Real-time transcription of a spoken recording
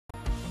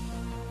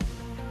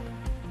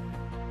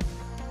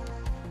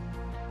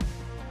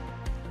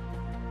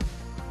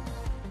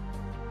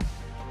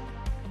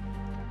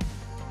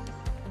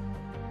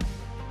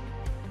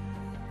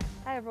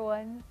Hi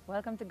everyone,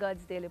 welcome to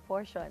God's Daily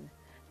Portion.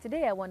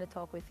 Today I want to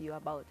talk with you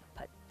about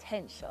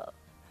potential.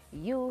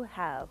 You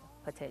have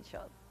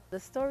potential. The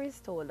story is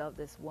told of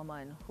this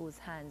woman whose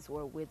hands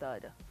were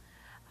withered.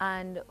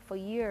 And for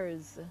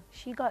years,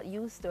 she got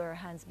used to her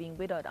hands being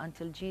withered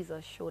until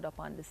Jesus showed up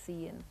on the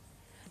scene.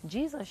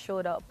 Jesus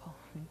showed up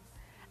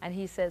and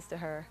he says to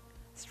her,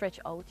 "Stretch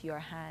out your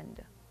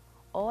hand."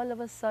 All of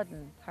a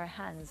sudden, her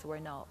hands were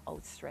now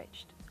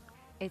outstretched.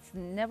 It's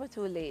never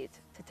too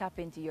late to tap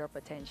into your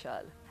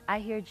potential. I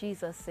hear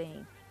Jesus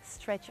saying,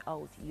 stretch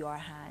out your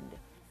hand.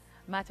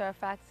 Matter of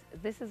fact,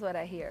 this is what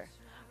I hear.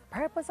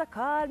 Purpose a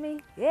called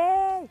me,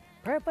 yay!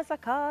 Purpose a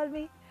called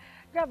me.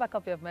 Grab a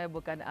copy of my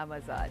book on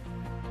Amazon.